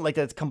 I just don't like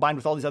that it's combined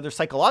with all these other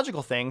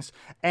psychological things.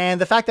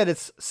 And the fact that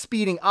it's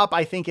speeding up,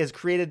 I think, has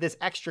created this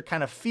extra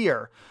kind of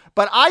fear.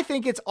 But I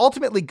think it's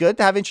ultimately good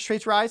to have interest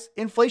rates rise.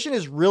 Inflation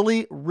is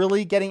really,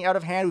 really getting out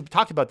of hand. We've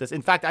talked about this.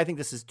 In fact, I think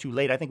this is too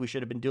late. I think we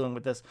should have been dealing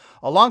with this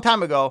a long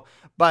time ago.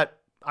 But,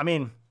 I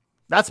mean,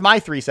 that's my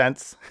 3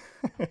 cents.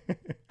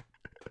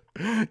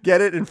 Get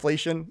it?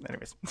 Inflation.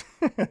 Anyways.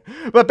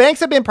 But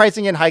banks have been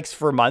pricing in hikes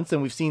for months,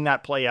 and we've seen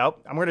that play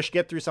out. I'm going to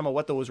get through some of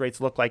what those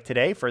rates look like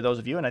today for those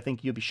of you, and I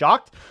think you'll be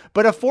shocked.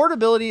 But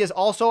affordability is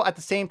also at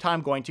the same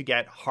time going to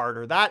get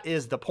harder. That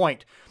is the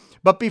point.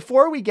 But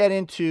before we get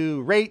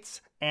into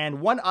rates,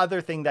 and one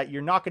other thing that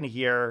you're not going to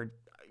hear,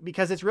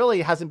 because it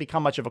really hasn't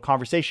become much of a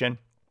conversation,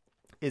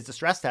 is the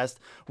stress test,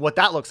 what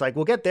that looks like.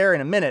 We'll get there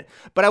in a minute,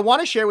 but I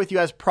want to share with you,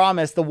 as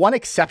promised, the one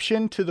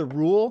exception to the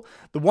rule,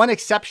 the one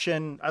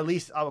exception, at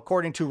least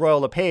according to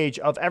Royal LePage,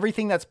 of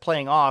everything that's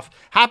playing off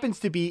happens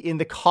to be in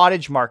the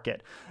cottage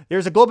market.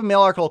 There's a Globe and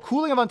Mail article,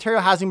 cooling of Ontario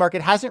housing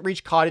market hasn't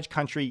reached cottage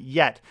country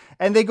yet.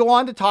 And they go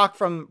on to talk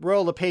from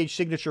Royal LePage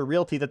Signature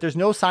Realty that there's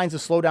no signs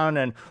of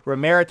slowdown in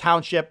Ramera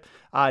Township,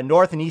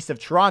 north and east of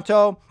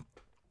Toronto.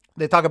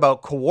 They talk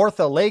about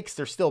Kawartha Lakes.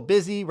 They're still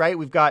busy, right?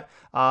 We've got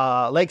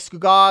Lake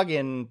Scugog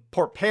in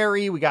Port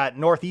Perry. We got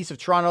northeast of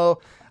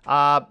Toronto.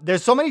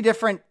 There's so many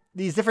different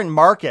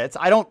markets.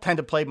 I don't tend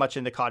to play much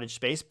in the cottage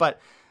space, but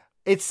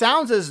it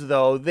sounds as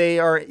though they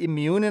are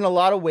immune in a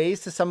lot of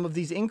ways to some of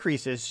these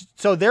increases.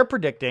 So they're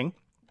predicting,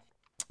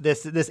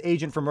 this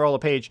agent from Royal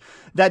LePage,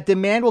 that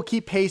demand will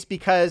keep pace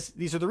because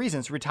these are the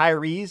reasons.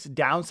 Retirees,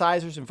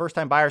 downsizers, and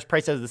first-time buyers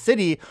priced out of the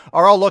city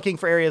are all looking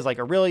for areas like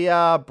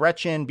Orillia,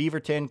 Brechin,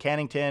 Beaverton,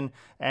 Cannington,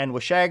 and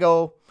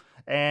Washago.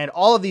 And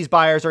all of these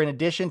buyers are in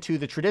addition to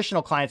the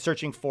traditional clients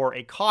searching for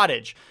a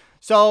cottage.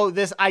 So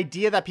this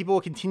idea that people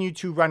will continue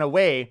to run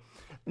away.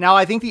 Now,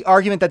 I think the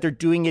argument that they're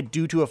doing it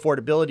due to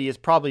affordability is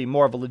probably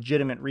more of a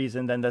legitimate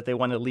reason than that they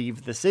want to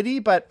leave the city.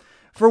 But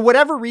for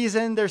whatever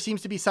reason, there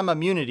seems to be some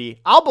immunity.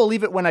 I'll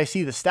believe it when I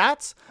see the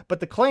stats, but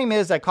the claim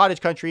is that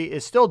cottage country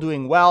is still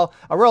doing well.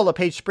 A Royal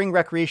LePage Spring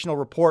Recreational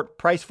Report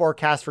price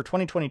forecast for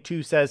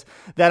 2022 says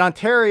that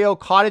Ontario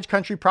cottage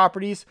country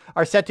properties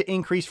are set to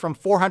increase from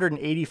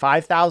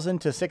 485,000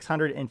 to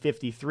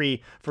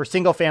 653 for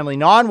single-family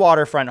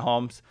non-waterfront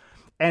homes.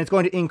 And it's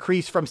going to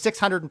increase from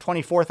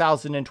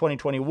 624,000 in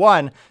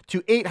 2021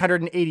 to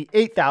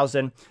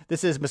 888,000.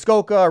 This is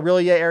Muskoka,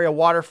 Orillia area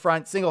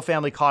waterfront, single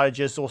family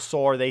cottages will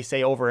soar, they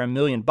say, over $1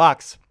 million.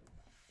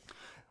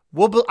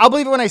 I'll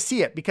believe it when I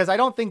see it, because I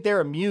don't think they're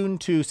immune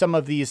to some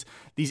of these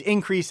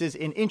increases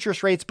in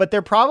interest rates, but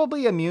they're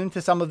probably immune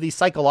to some of these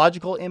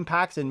psychological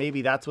impacts, and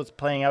maybe that's what's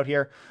playing out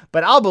here.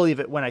 But I'll believe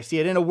it when I see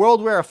it. In a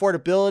world where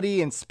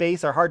affordability and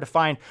space are hard to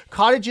find,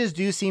 cottages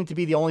do seem to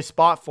be the only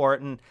spot for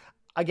it. And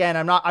again,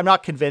 I'm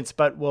not convinced,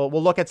 but we'll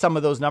look at some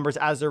of those numbers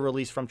as they're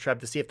released from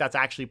TREB to see if that's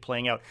actually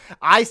playing out.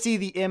 I see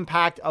the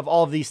impact of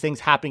all of these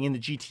things happening in the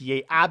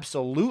GTA.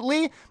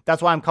 Absolutely.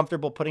 That's why I'm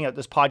comfortable putting out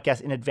this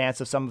podcast in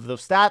advance of some of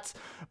those stats,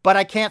 but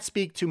I can't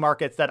speak to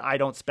markets that I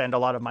don't spend a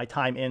lot of my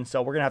time in.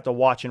 So we're going to have to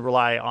watch and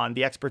rely on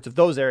the experts of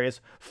those areas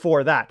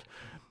for that.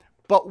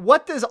 But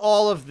what does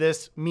all of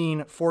this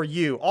mean for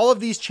you? All of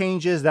these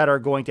changes that are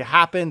going to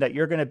happen that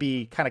you're going to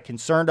be kind of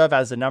concerned of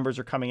as the numbers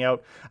are coming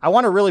out. I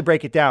want to really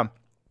break it down.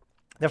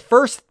 The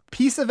first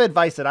piece of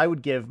advice that I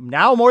would give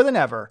now more than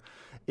ever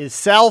is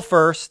sell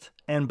first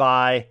and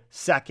buy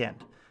second.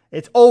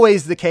 It's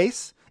always the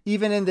case,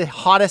 even in the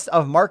hottest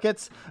of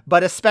markets,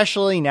 but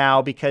especially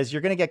now because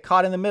you're going to get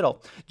caught in the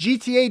middle.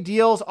 GTA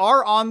deals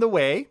are on the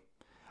way,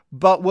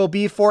 but will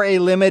be for a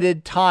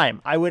limited time.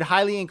 I would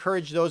highly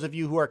encourage those of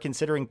you who are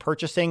considering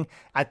purchasing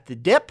at the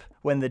dip,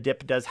 when the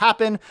dip does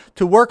happen,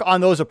 to work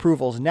on those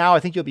approvals now. I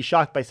think you'll be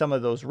shocked by some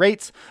of those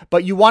rates,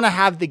 but you want to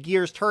have the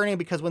gears turning,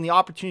 because when the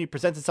opportunity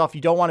presents itself,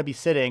 you don't want to be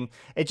sitting.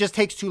 It just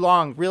takes too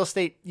long. Real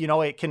estate,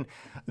 it can,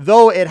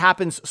 though it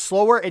happens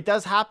slower, it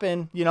does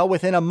happen,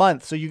 within a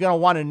month. So you're going to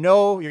want to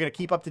know, you're going to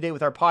keep up to date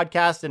with our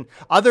podcast and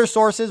other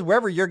sources,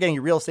 wherever you're getting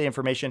your real estate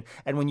information.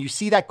 And when you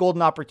see that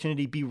golden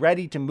opportunity, be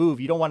ready to move.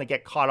 You don't want to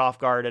get caught off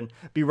guard and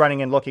be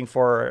running and looking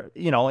for,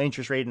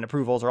 interest rate and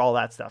approvals or all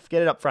that stuff.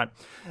 Get it up front.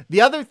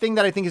 The other thing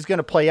that I think is going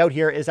to play out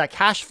here is that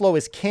cash flow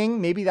is king.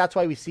 Maybe that's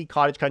why we see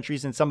cottage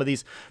countries in some of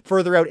these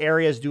further out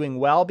areas doing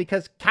well,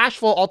 because cash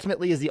flow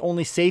ultimately is the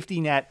only safety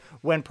net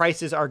when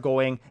prices are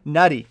going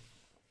nutty.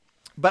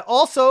 But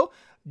also,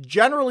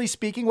 generally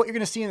speaking, what you're going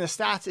to see in the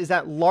stats is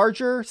that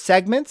larger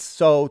segments,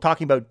 so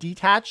talking about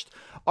detached,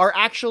 are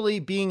actually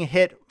being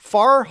hit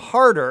far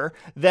harder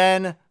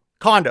than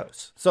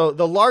condos. So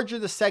the larger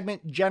the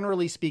segment,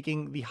 generally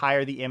speaking, the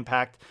higher the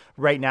impact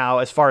right now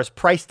as far as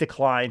price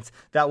declines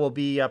that will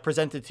be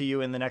presented to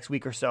you in the next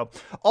week or so.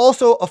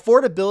 Also,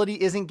 affordability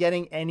isn't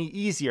getting any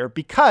easier,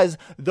 because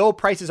though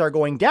prices are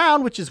going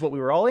down, which is what we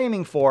were all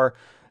aiming for,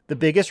 the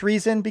biggest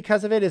reason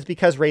because of it is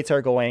because rates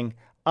are going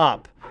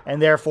up,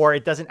 and therefore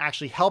it doesn't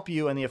actually help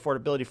you in the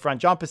affordability front.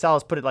 John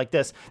Passalis put it like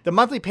this: the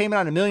monthly payment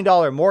on $1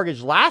 million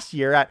mortgage last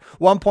year at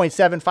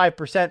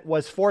 1.75%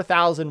 was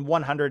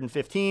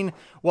 $4,115.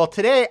 Well,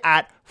 today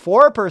at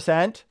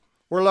 4%,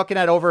 we're looking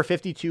at over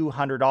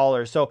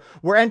 $5,200. So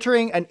we're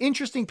entering an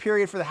interesting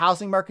period for the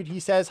housing market,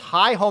 he says.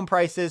 High home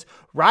prices,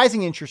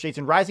 rising interest rates,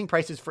 and rising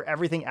prices for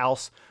everything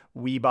else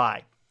we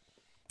buy.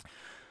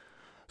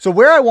 So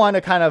where I want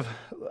to kind of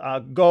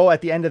go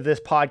at the end of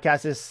this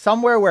podcast is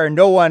somewhere where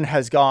no one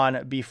has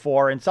gone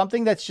before, and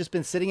something that's just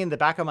been sitting in the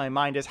back of my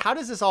mind is, how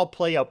does this all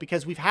play out?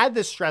 Because we've had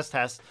this stress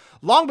test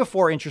long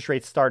before interest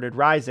rates started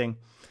rising,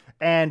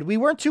 and we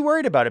weren't too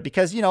worried about it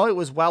because, it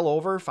was well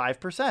over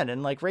 5%,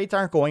 and rates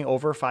aren't going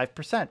over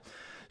 5%.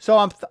 So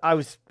I'm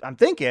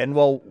thinking,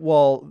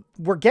 well,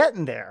 we're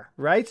getting there,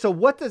 right? So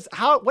what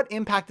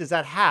impact does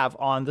that have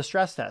on the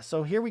stress test?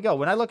 So here we go.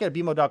 When I look at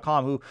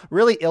BMO.com, who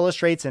really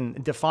illustrates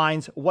and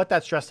defines what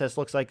that stress test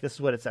looks like, this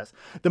is what it says.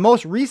 The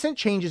most recent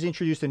changes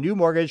introduced a new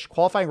mortgage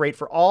qualifying rate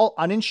for all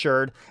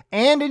uninsured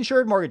and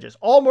insured mortgages,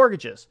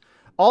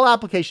 all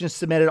applications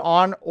submitted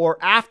on or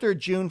after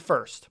June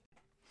 1st.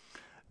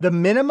 The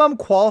minimum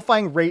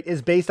qualifying rate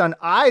is based on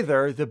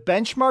either the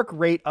benchmark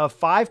rate of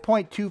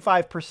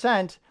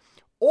 5.25%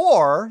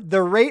 or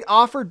the rate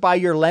offered by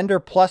your lender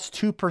plus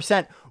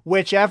 2%,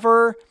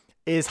 whichever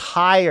is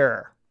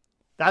higher.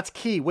 That's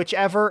key,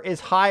 whichever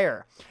is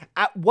higher.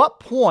 At what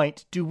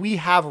point do we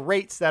have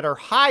rates that are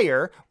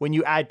higher when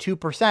you add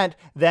 2%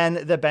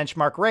 than the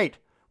benchmark rate?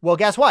 Well,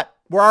 guess what?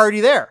 We're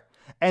already there.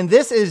 And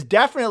this is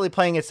definitely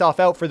playing itself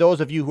out for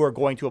those of you who are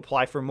going to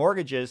apply for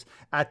mortgages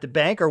at the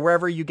bank or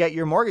wherever you get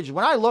your mortgage.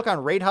 When I look on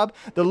RateHub,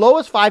 the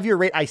lowest 5-year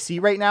rate I see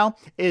right now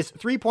is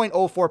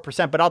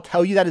 3.04%, but I'll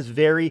tell you that is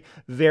very,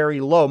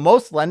 very low.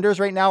 Most lenders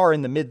right now are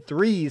in the mid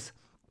threes.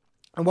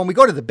 And when we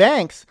go to the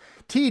banks,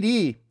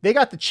 TD, they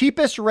got the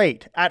cheapest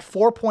rate at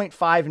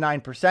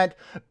 4.59%.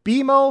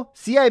 BMO,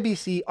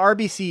 CIBC,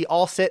 RBC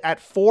all sit at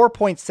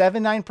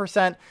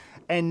 4.79%.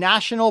 And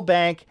National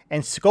Bank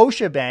and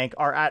Scotiabank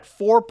are at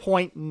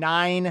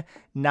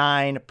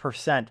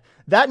 4.99%.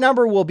 That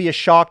number will be a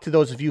shock to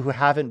those of you who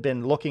haven't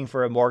been looking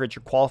for a mortgage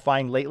or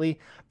qualifying lately.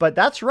 But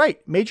that's right.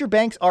 Major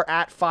banks are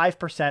at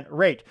 5%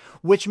 rate,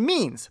 which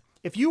means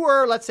if you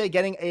were, let's say,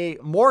 getting a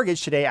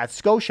mortgage today at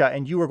Scotia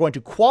and you were going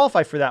to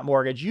qualify for that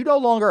mortgage, you no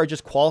longer are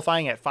just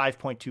qualifying at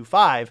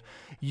 5.25.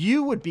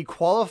 You would be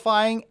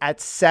qualifying at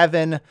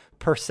 7%.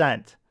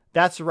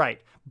 That's right.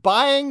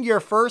 Buying your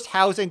first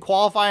house and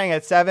qualifying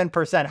at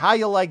 7%. How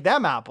you like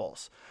them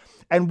apples?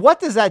 And what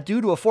does that do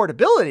to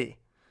affordability?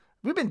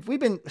 We've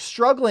been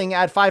struggling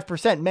at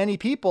 5%, many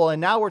people, and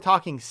now we're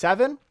talking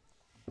 7.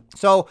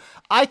 So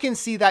I can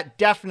see that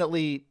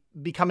definitely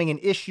becoming an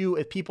issue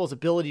with people's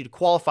ability to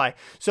qualify.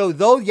 So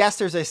though, yes,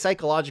 there's a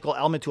psychological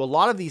element to a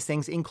lot of these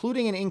things,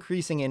 including an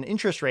increasing in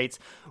interest rates,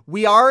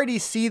 we already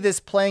see this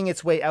playing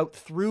its way out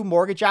through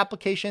mortgage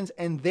applications.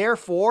 And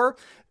therefore,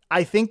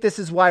 I think this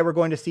is why we're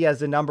going to see, as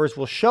the numbers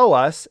will show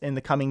us in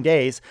the coming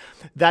days,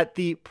 that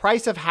the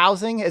price of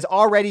housing is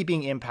already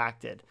being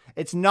impacted.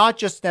 It's not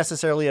just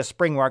necessarily a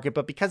spring market,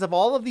 but because of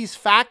all of these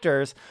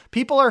factors,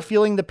 people are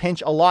feeling the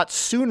pinch a lot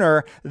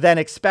sooner than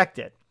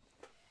expected.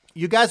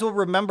 You guys will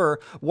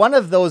remember one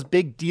of those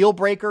big deal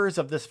breakers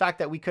of this fact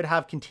that we could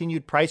have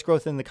continued price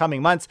growth in the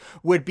coming months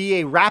would be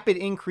a rapid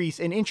increase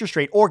in interest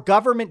rate or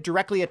government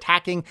directly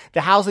attacking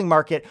the housing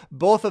market.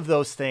 Both of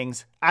those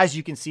things, as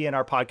you can see in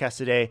our podcast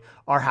today,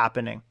 are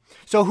happening.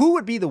 So who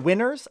would be the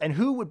winners and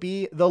who would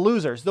be the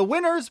losers? The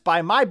winners,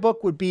 by my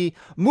book, would be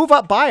move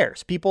up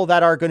buyers, people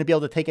that are going to be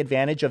able to take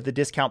advantage of the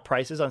discount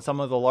prices on some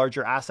of the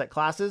larger asset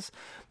classes,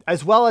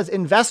 as well as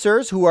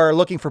investors who are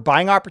looking for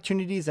buying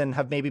opportunities and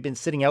have maybe been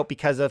sitting out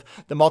because of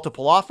the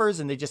multiple offers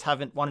and they just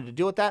haven't wanted to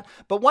deal with that.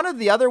 But one of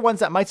the other ones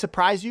that might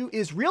surprise you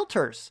is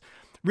realtors.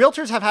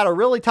 Realtors have had a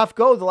really tough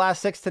go the last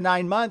 6 to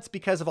 9 months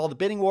because of all the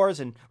bidding wars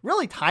and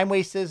really time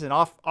wastes and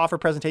offer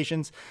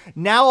presentations.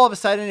 Now, all of a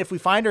sudden, if we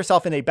find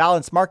ourselves in a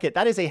balanced market,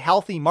 that is a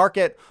healthy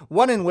market,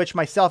 one in which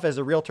myself as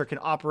a realtor can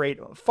operate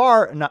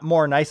far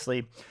more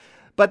nicely.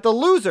 But the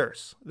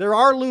losers, there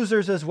are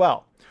losers as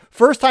well.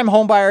 First-time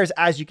homebuyers,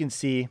 as you can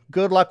see,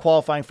 good luck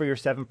qualifying for your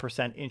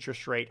 7%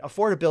 interest rate.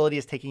 Affordability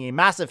is taking a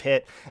massive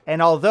hit.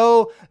 And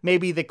although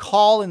maybe the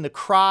call and the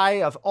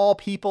cry of all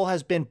people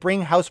has been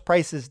bring house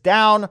prices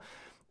down,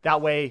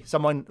 that way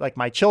someone like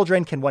my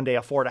children can one day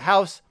afford a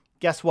house,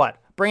 guess what?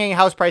 Bringing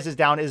house prices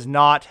down has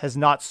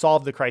not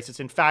solved the crisis.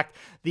 In fact,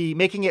 the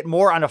making it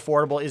more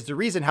unaffordable is the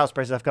reason house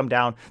prices have come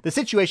down. The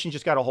situation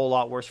just got a whole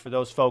lot worse for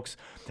those folks,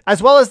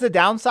 as well as the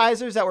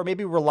downsizers that were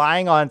maybe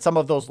relying on some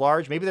of those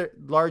maybe they're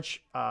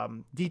large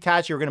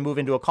detached, you're going to move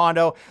into a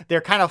condo.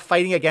 They're kind of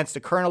fighting against the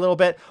current a little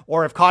bit,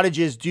 or if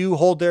cottages do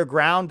hold their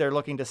ground, they're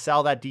looking to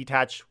sell that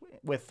detached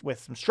with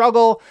some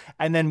struggle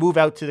and then move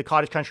out to the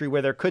cottage country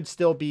where there could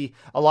still be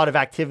a lot of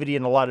activity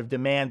and a lot of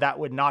demand. That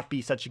would not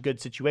be such a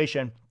good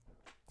situation.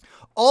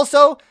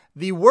 Also,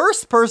 the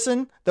worst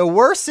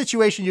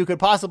situation you could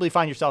possibly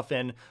find yourself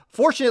in,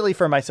 fortunately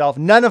for myself,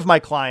 none of my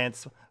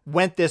clients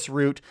went this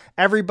route.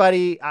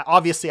 Everybody,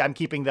 obviously, I'm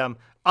keeping them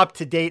up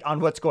to date on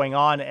what's going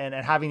on and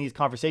having these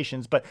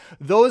conversations. But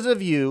those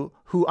of you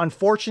who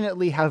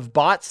unfortunately have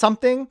bought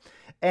something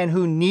and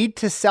who need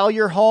to sell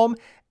your home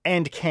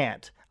and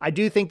can't, I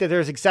do think that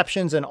there's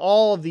exceptions in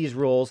all of these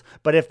rules.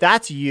 But if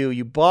that's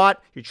you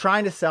bought, you're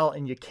trying to sell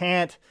and you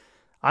can't,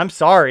 I'm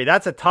sorry,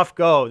 that's a tough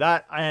go.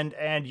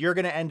 And you're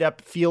going to end up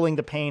feeling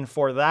the pain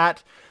for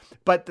that.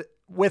 But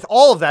with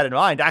all of that in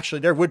mind, actually,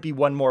 there would be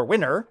one more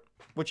winner,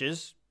 which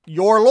is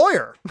your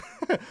lawyer.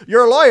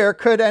 Your lawyer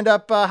could end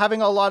up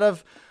having a lot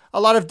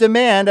of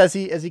demand as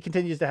he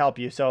continues to help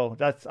you. So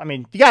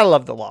you gotta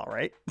love the law,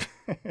 right?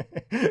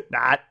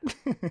 Not.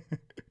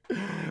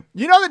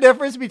 You know the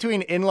difference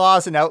between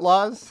in-laws and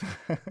outlaws?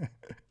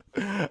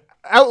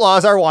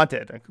 Outlaws are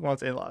wanted. Who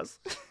wants in-laws?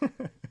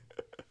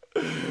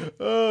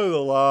 Oh, the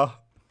law.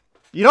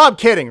 You know I'm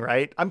kidding,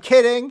 right? I'm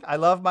kidding. I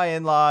love my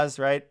in-laws,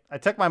 right? I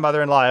took my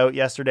mother-in-law out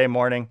yesterday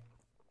morning.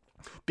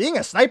 Being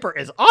a sniper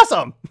is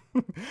awesome.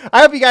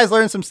 I hope you guys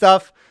learned some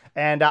stuff,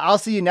 and I'll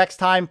see you next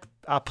time.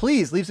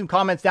 Please leave some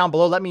comments down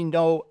below. Let me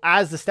know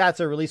as the stats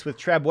are released with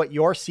Treb what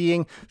you're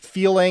seeing,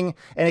 feeling,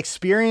 and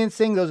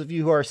experiencing. Those of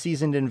you who are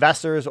seasoned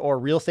investors or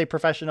real estate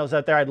professionals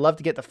out there, I'd love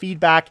to get the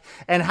feedback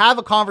and have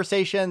a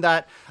conversation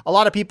that a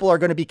lot of people are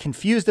going to be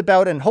confused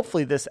about. And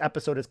hopefully this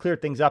episode has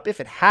cleared things up. If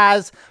it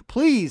has,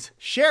 please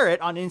share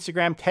it on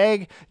Instagram.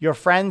 Tag your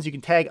friends. You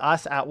can tag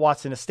us at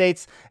Watson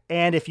Estates.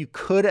 And if you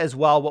could as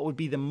well, what would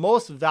be the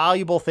most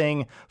valuable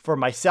thing for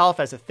myself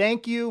as a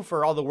thank you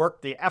for all the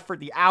work, the effort,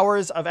 the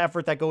hours of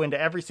effort that go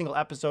into every single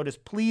episode is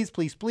please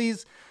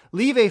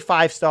leave a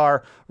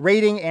 5-star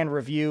rating and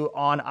review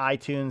on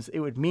iTunes. It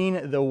would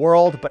mean the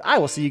world, but I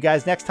will see you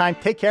guys next time.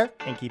 Take care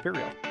and keep it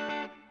real.